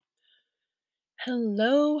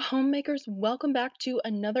Hello, homemakers. Welcome back to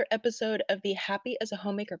another episode of the Happy as a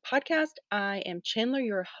Homemaker podcast. I am Chandler,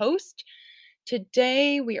 your host.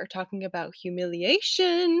 Today, we are talking about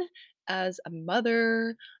humiliation as a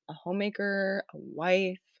mother, a homemaker, a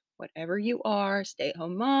wife, whatever you are, stay at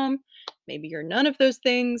home mom. Maybe you're none of those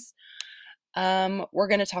things. We're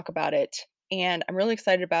going to talk about it. And I'm really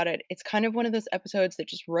excited about it. It's kind of one of those episodes that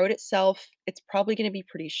just wrote itself. It's probably going to be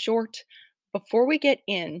pretty short. Before we get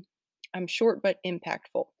in, I'm short but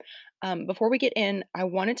impactful. Before we get in, I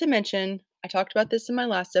wanted to mention I talked about this in my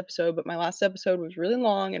last episode, but my last episode was really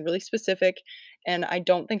long and really specific. And I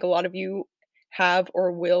don't think a lot of you have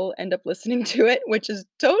or will end up listening to it, which is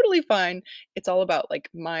totally fine. It's all about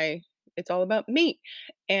it's all about me.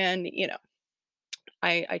 And,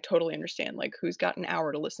 I totally understand, like, who's got an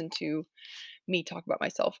hour to listen to me talk about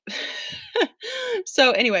myself.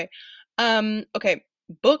 So, anyway, okay,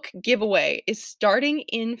 book giveaway is starting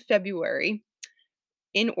in February.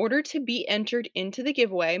 In order to be entered into the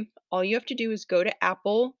giveaway, all you have to do is go to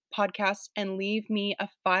Apple Podcasts and leave me a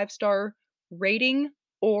five-star rating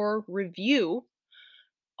or review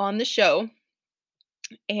on the show,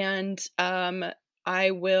 and,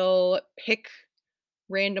 I will pick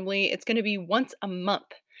randomly. It's gonna be once a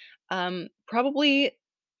month. Probably,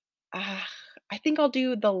 ah, I think I'll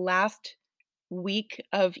do the last week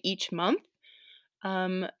of each month.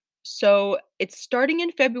 Um, so it's starting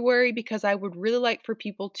in February because I would really like for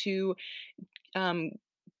people to um,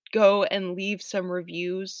 go and leave some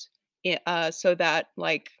reviews so that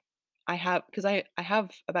I have because I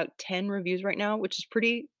have about 10 reviews right now, which is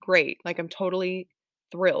pretty great. Like I'm totally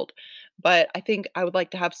thrilled. But I think I would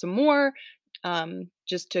like to have some more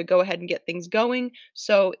just to go ahead and get things going.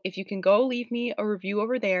 So if you can go leave me a review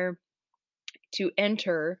over there to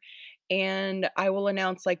enter, and I will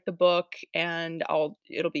announce like the book, and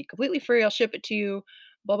it'll be completely free. I'll ship it to you,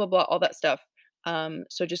 blah blah blah, all that stuff.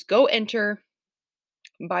 So just go enter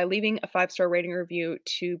by leaving a five-star rating review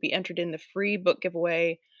to be entered in the free book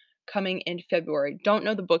giveaway coming in February. Don't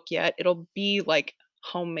know the book yet. It'll be like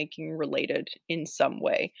homemaking related in some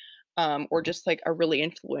way. Or just like a really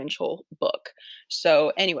influential book.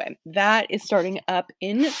 So, anyway, that is starting up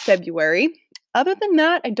in February. Other than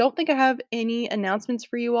that, I don't think I have any announcements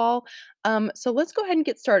for you all. So let's go ahead and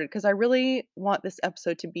get started because I really want this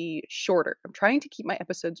episode to be shorter. I'm trying to keep my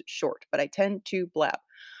episodes short, but I tend to blab.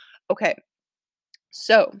 Okay,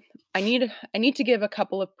 so I need to give a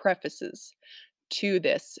couple of prefaces to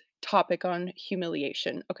this topic on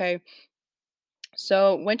humiliation. Okay,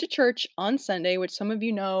 so went to church on Sunday, which some of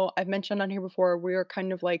you know I've mentioned on here before. We are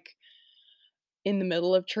kind of like in the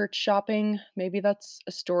middle of church shopping. Maybe that's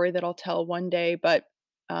a story that I'll tell one day, but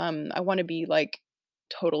I want to be like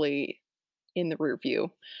totally in the rear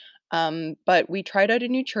view. But we tried out a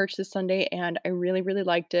new church this Sunday and I really, really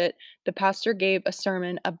liked it. The pastor gave a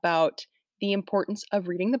sermon about the importance of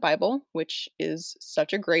reading the Bible, which is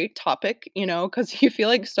such a great topic, because you feel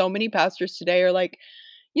like so many pastors today are like,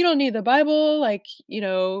 you don't need the Bible. Like,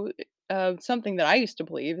 something that I used to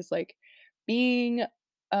believe is like being,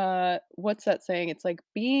 what's that saying? It's like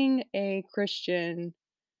being a Christian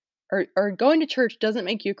or going to church doesn't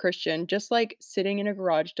make you a Christian, just like sitting in a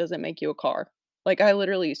garage doesn't make you a car. Like, I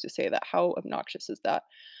literally used to say that. How obnoxious is that?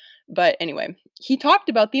 But anyway, he talked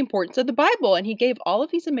about the importance of the Bible and he gave all of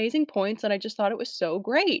these amazing points, and I just thought it was so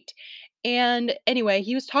great. And anyway,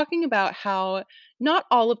 he was talking about how not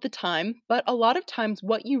all of the time, but a lot of times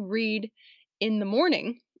what you read in the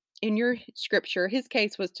morning in your scripture, his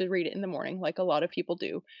case was to read it in the morning, like a lot of people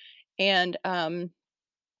do. And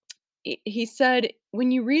he said,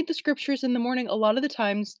 when you read the scriptures in the morning, a lot of the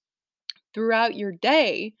times throughout your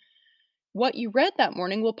day, what you read that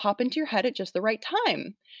morning will pop into your head at just the right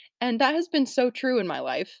time. And that has been so true in my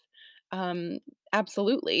life. Um,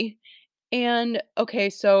 Absolutely. And okay,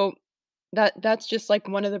 so that's just like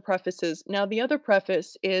one of the prefaces. Now the other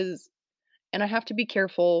preface is, and I have to be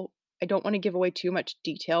careful, I don't want to give away too much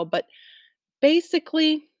detail, but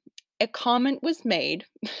basically a comment was made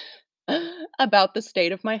about the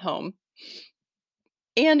state of my home.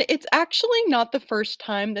 And it's actually not the first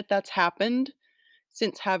time that that's happened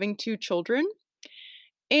since having 2 children.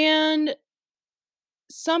 And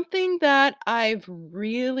something that I've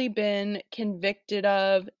really been convicted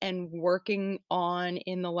of and working on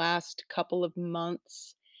in the last couple of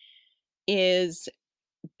months is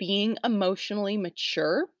being emotionally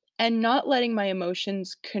mature and not letting my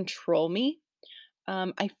emotions control me.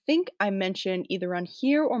 I think I mentioned either on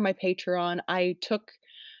here or my Patreon, I took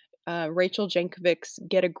Rachel Jankovic's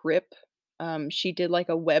Get a Grip. She did like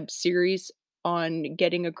a web series on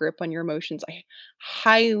getting a grip on your emotions. I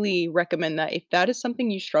highly recommend that if that is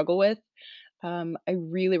something you struggle with. I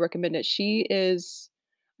really recommend it.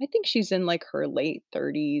 I think she's in like her late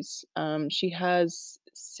 30s. She has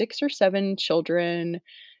 6 or 7 children.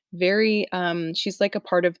 She's like a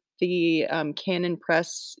part of the Canon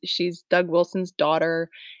Press. She's Doug Wilson's daughter.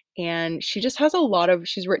 And she just has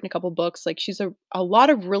she's written a couple books. Like she's a lot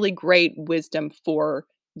of really great wisdom for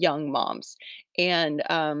young moms. And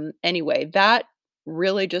anyway, that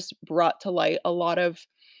really just brought to light a lot of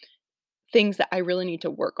things that I really need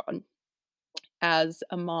to work on as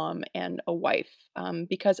a mom and a wife.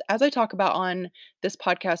 Because as I talk about on this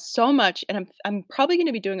podcast so much, and I'm probably going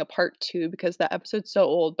to be doing a part 2 because that episode's so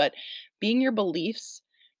old, but being your beliefs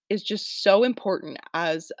is just so important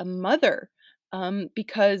as a mother.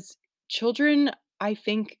 Because children, I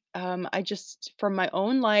think, I just from my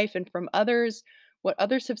own life and from others, what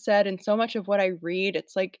others have said, and so much of what I read,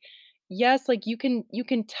 it's like, yes, like you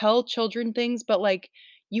can tell children things, but like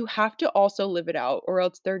you have to also live it out or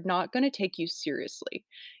else they're not gonna take you seriously,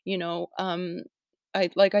 you know? I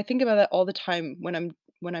think about that all the time when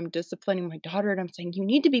I'm disciplining my daughter and I'm saying, "You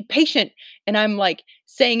need to be patient," and I'm, like,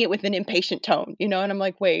 saying it with an impatient tone, and I'm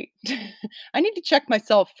like, "Wait, I need to check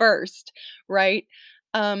myself first," right?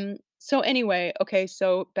 So anyway, okay,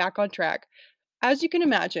 so back on track. As you can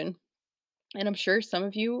imagine, and I'm sure some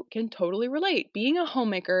of you can totally relate. Being a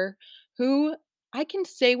homemaker who I can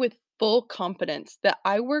say with full confidence that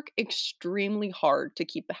I work extremely hard to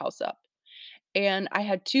keep the house up. And I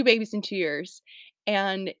had 2 babies in 2 years,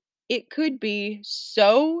 and it could be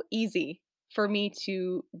so easy for me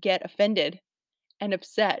to get offended and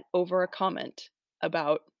upset over a comment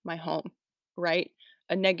about my home, right?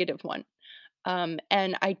 A negative one. And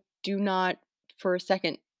I do not for a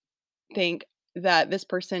second think that this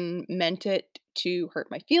person meant it to hurt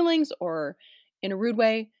my feelings or in a rude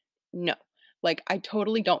way. No. Like, I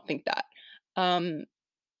totally don't think that. Um,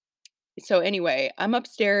 so anyway, I'm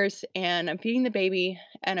upstairs and I'm feeding the baby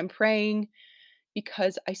and I'm praying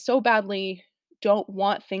because I so badly don't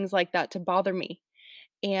want things like that to bother me.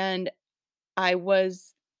 And I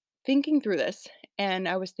was thinking through this and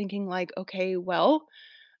I was thinking like, okay, well,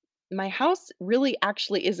 my house really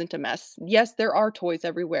actually isn't a mess. Yes, there are toys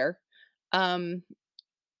everywhere. Um,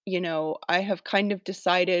 I have kind of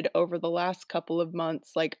decided over the last couple of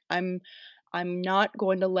months, like I'm not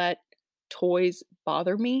going to let toys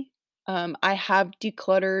bother me. I have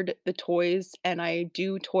decluttered the toys and I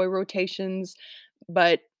do toy rotations,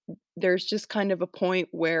 but there's just kind of a point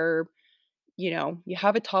where, you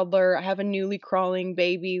have a toddler, I have a newly crawling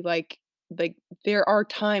baby, like there are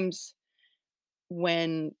times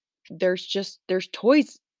when there's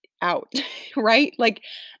toys out, right? Like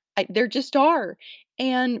there just are.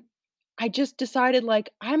 And I just decided, like,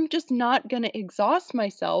 I'm just not gonna exhaust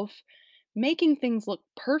myself making things look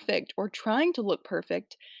perfect or trying to look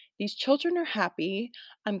perfect. These children are happy.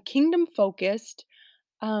 I'm kingdom focused.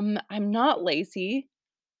 I'm not lazy.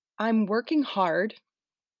 I'm working hard,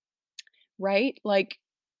 right? Like,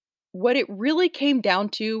 what it really came down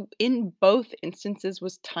to in both instances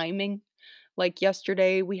was timing. Like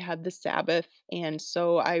yesterday, we had the Sabbath, and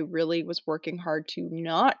so I really was working hard to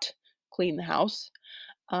not clean the house.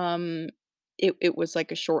 Um, it was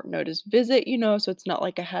like a short notice visit, so it's not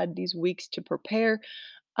like I had these weeks to prepare.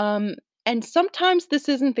 Um, and sometimes this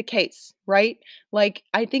isn't the case, right? Like,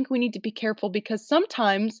 I think we need to be careful because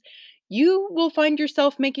sometimes you will find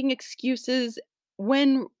yourself making excuses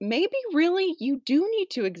when maybe really you do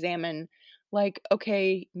need to examine, like,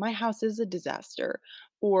 okay, my house is a disaster,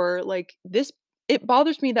 or like, it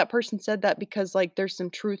bothers me that person said that because, like, there's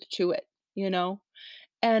some truth to it, you know?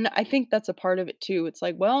 And I think that's a part of it too. It's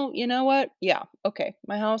like, well, you know what? Yeah, okay.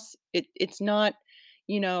 My house, it's not,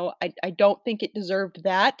 I don't think it deserved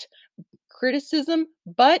that criticism,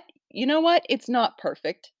 but you know what? It's not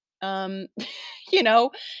perfect. Um, you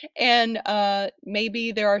know, and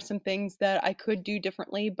maybe there are some things that I could do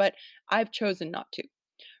differently, but I've chosen not to,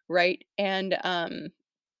 right? And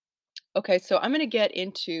okay, so I'm gonna get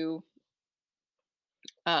into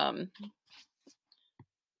um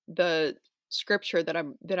the scripture that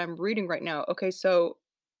I'm reading right now. Okay, so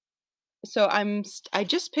I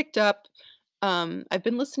just picked up I've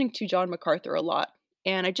been listening to John MacArthur a lot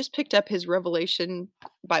and I just picked up his Revelation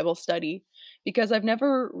Bible study because I've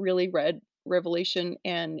never really read Revelation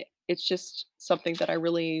and it's just something that I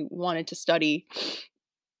really wanted to study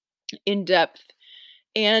in depth.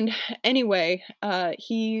 And anyway,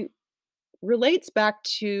 he relates back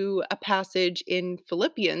to a passage in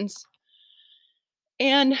Philippians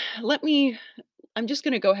and I'm just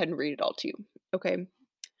going to go ahead and read it all to you. Okay.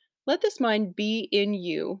 Let this mind be in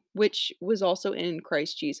you, which was also in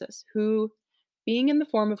Christ Jesus, who, being in the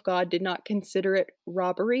form of God, did not consider it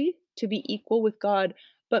robbery to be equal with God,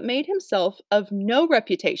 but made himself of no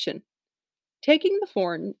reputation, taking the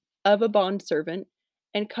form of a bondservant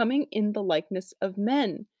and coming in the likeness of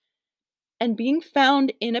men. And being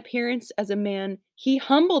found in appearance as a man, he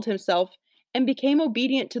humbled himself and became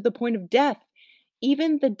obedient to the point of death,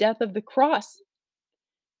 even the death of the cross.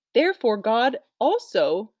 Therefore, God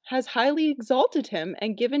also has highly exalted him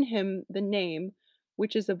and given him the name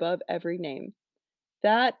which is above every name,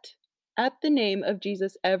 that at the name of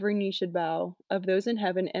Jesus every knee should bow, of those in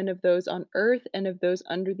heaven and of those on earth and of those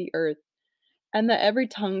under the earth, and that every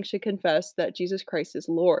tongue should confess that Jesus Christ is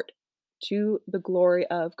Lord, to the glory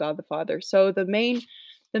of God the Father. So the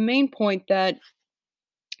main point that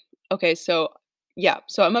okay, so yeah,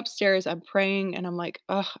 so I'm upstairs, I'm praying, and I'm like,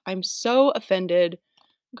 ugh, I'm so offended,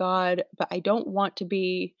 God, but I don't want to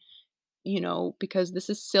be, because this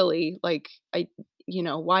is silly. Like,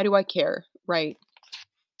 why do I care? Right.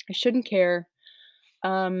 I shouldn't care.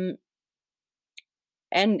 Um,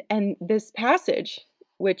 and this passage,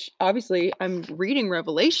 which obviously I'm reading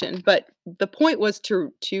Revelation, but the point was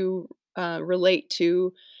to relate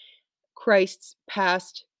to Christ's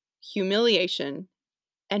past humiliation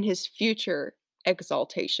and his future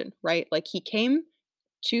exaltation, right? Like he came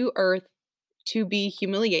to earth to be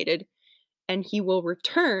humiliated and he will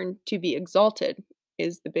return to be exalted,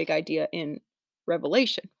 is the big idea in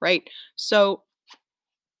Revelation, right? So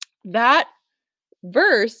that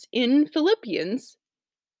verse in Philippians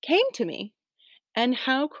came to me, and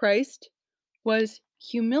how Christ was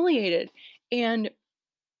humiliated. And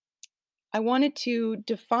I wanted to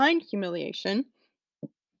define humiliation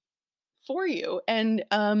for you. And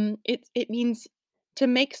it means to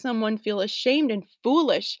make someone feel ashamed and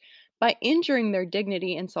foolish by injuring their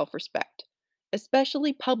dignity and self-respect,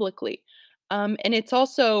 especially publicly. And it's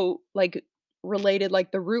also like related,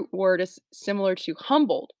 like the root word is similar to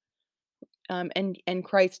humbled. And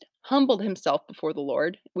Christ humbled himself before the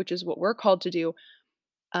Lord, which is what we're called to do,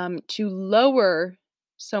 to lower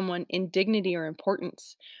someone in dignity or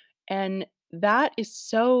importance. And that is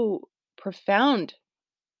so profound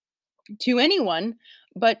to anyone,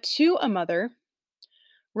 but to a mother,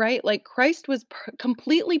 right? Like Christ was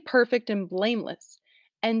completely perfect and blameless,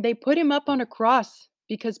 and they put him up on a cross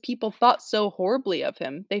because people thought so horribly of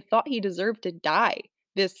him. They thought he deserved to die.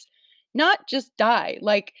 This, not just die,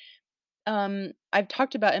 like I've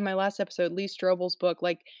talked about in my last episode, Lee Strobel's book,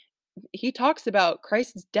 like he talks about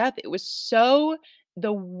Christ's death. It was so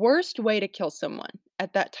the worst way to kill someone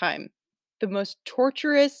at that time. The most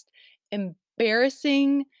torturous,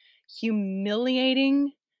 embarrassing,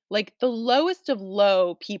 humiliating, like the lowest of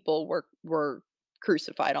low people were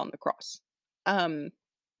crucified on the cross. Um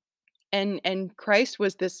and Christ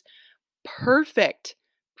was this perfect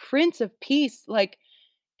prince of peace, like,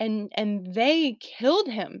 and they killed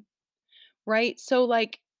him, right? So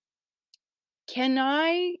like, can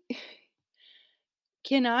I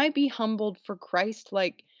can I be humbled for Christ?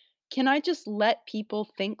 Like, can I just let people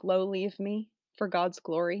think lowly of me for God's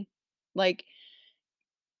glory? Like,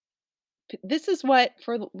 this is what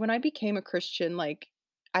when I became a Christian, like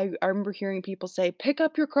I remember hearing people say, pick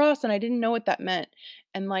up your cross, and I didn't know what that meant.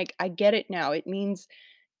 And like, I get it now. It means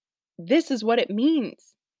this is what it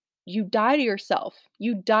means. You die to yourself.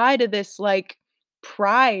 You die to this like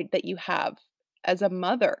pride that you have as a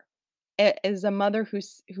mother, as a mother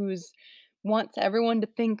who's wants everyone to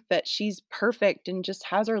think that she's perfect and just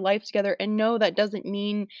has her life together. And no, that doesn't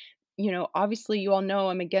mean, obviously you all know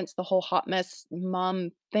I'm against the whole hot mess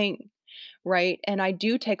mom thing, right? And I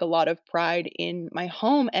do take a lot of pride in my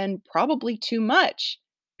home, and probably too much,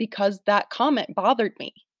 because that comment bothered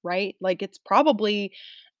me, right? Like it's probably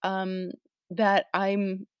um that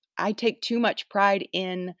I take too much pride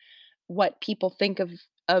in what people think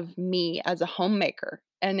of me as a homemaker.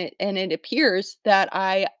 And it appears that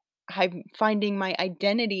I'm finding my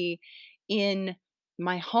identity in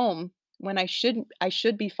my home when I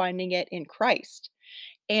should be finding it in Christ.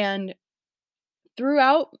 And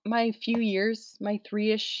throughout my few years, my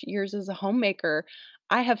 3-ish years as a homemaker,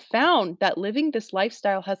 I have found that living this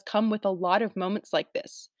lifestyle has come with a lot of moments like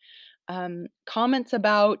this. Comments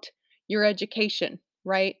about your education,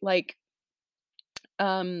 right? Like,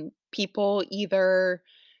 people either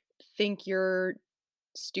think you're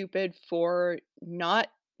stupid for not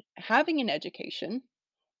having an education,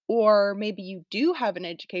 or maybe you do have an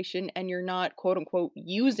education and you're not, quote unquote,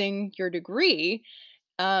 using your degree.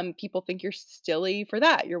 People think you're silly for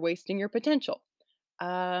that. You're wasting your potential.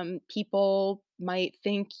 People might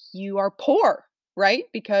think you are poor, right?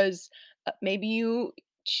 Because maybe you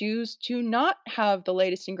choose to not have the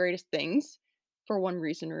latest and greatest things for one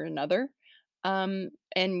reason or another. and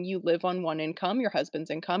you live on one income, your husband's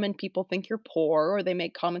income, and people think you're poor or they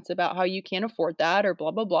make comments about how you can't afford that or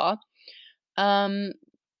blah, blah, blah. Um,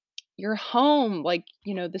 your home, like,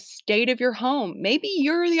 the state of your home. Maybe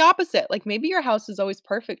you're the opposite. Like maybe your house is always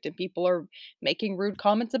perfect and people are making rude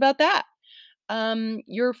comments about that.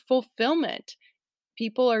 Your fulfillment.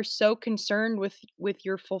 People are so concerned with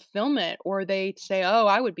your fulfillment, or they say, "Oh,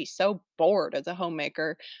 I would be so bored as a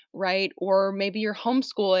homemaker," right? Or maybe you're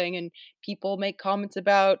homeschooling and people make comments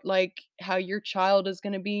about like how your child is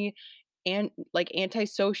going to be and like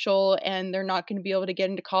antisocial and they're not going to be able to get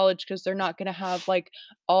into college because they're not going to have like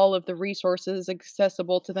all of the resources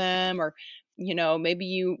accessible to them, or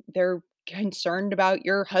maybe they're concerned about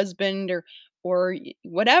your husband or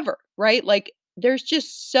whatever, right? Like there's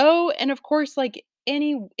just so, and of course, like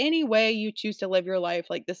any way you choose to live your life,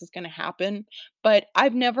 like this is going to happen. But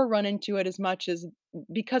I've never run into it as much as,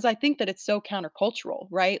 because I think that it's so countercultural,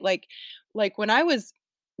 right? Like when I was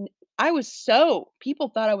so, people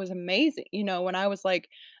thought I was amazing, when I was like,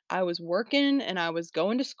 I was working and I was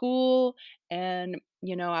going to school and,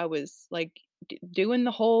 I was like doing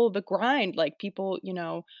the grind. Like people,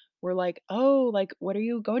 were like, oh, like, what are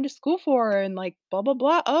you going to school for? And like, blah, blah,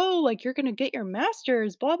 blah. Oh, like you're going to get your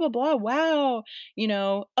master's, blah, blah, blah. Wow.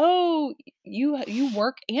 Oh, you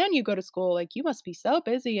work and you go to school. Like you must be so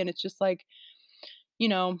busy. And it's just like, you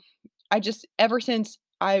know, I just, ever since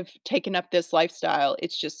I've taken up this lifestyle,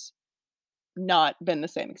 it's just not been the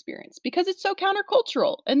same experience because it's so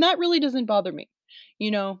countercultural, and that really doesn't bother me,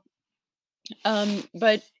 you know?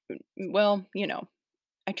 But well,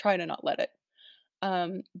 I try to not let it.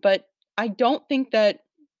 But I don't think that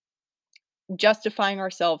justifying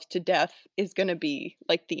ourselves to death is gonna be,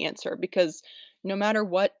 like, the answer because no matter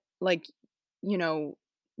what, like, you know,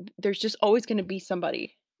 there's just always gonna be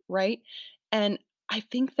somebody, right? And I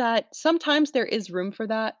think that sometimes there is room for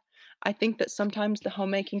that. I think that sometimes the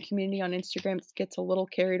homemaking community on Instagram gets a little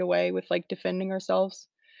carried away with, like, defending ourselves,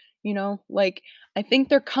 Like, I think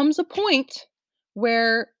there comes a point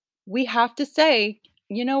where we have to say,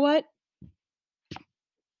 "You know what?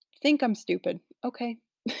 Think I'm stupid. Okay.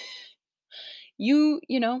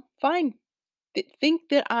 Fine. Think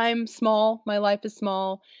that I'm small, my life is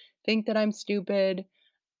small. Think that I'm stupid.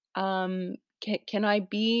 Can I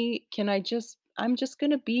just, I'm just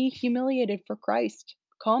gonna be humiliated for Christ.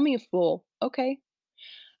 Call me a fool. Okay.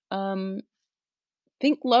 Um,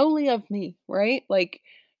 think lowly of me, right? Like,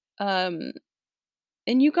 um,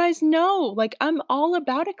 and you guys know, like, I'm all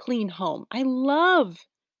about a clean home. I love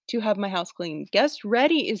to have my house clean. Guest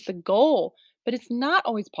ready is the goal, but it's not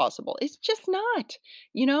always possible. It's just not,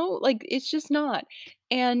 like it's just not.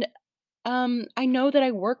 And I know that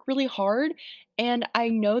I work really hard and I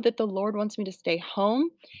know that the Lord wants me to stay home.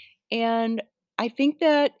 And I think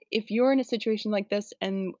that if you're in a situation like this,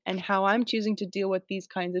 and how I'm choosing to deal with these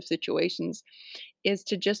kinds of situations is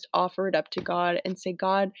to just offer it up to God and say,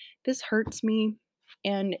 God, this hurts me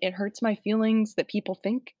and it hurts my feelings that people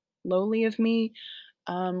think lowly of me,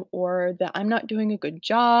 or that I'm not doing a good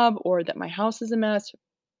job, or that my house is a mess,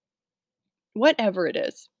 whatever it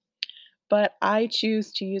is. But I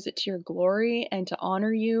choose to use it to your glory and to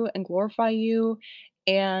honor you and glorify you,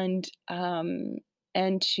 and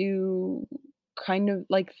to kind of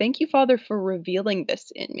like thank you, Father, for revealing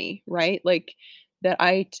this in me, right? Like that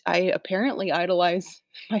I apparently idolize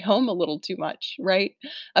my home a little too much, right?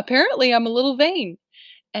 Apparently I'm a little vain.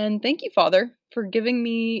 And thank you, Father, for giving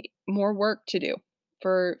me more work to do,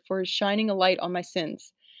 for shining a light on my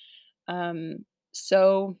sins.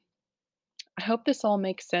 So I hope this all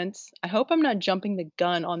makes sense. I hope I'm not jumping the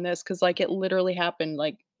gun on this because, like, it literally happened,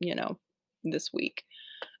 like, this week.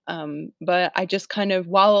 But I just kind of,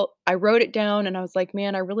 while I wrote it down and I was like,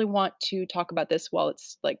 man, I really want to talk about this while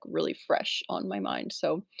it's like really fresh on my mind.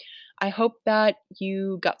 So I hope that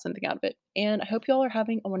you got something out of it. And I hope you all are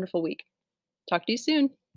having a wonderful week. Talk to you soon.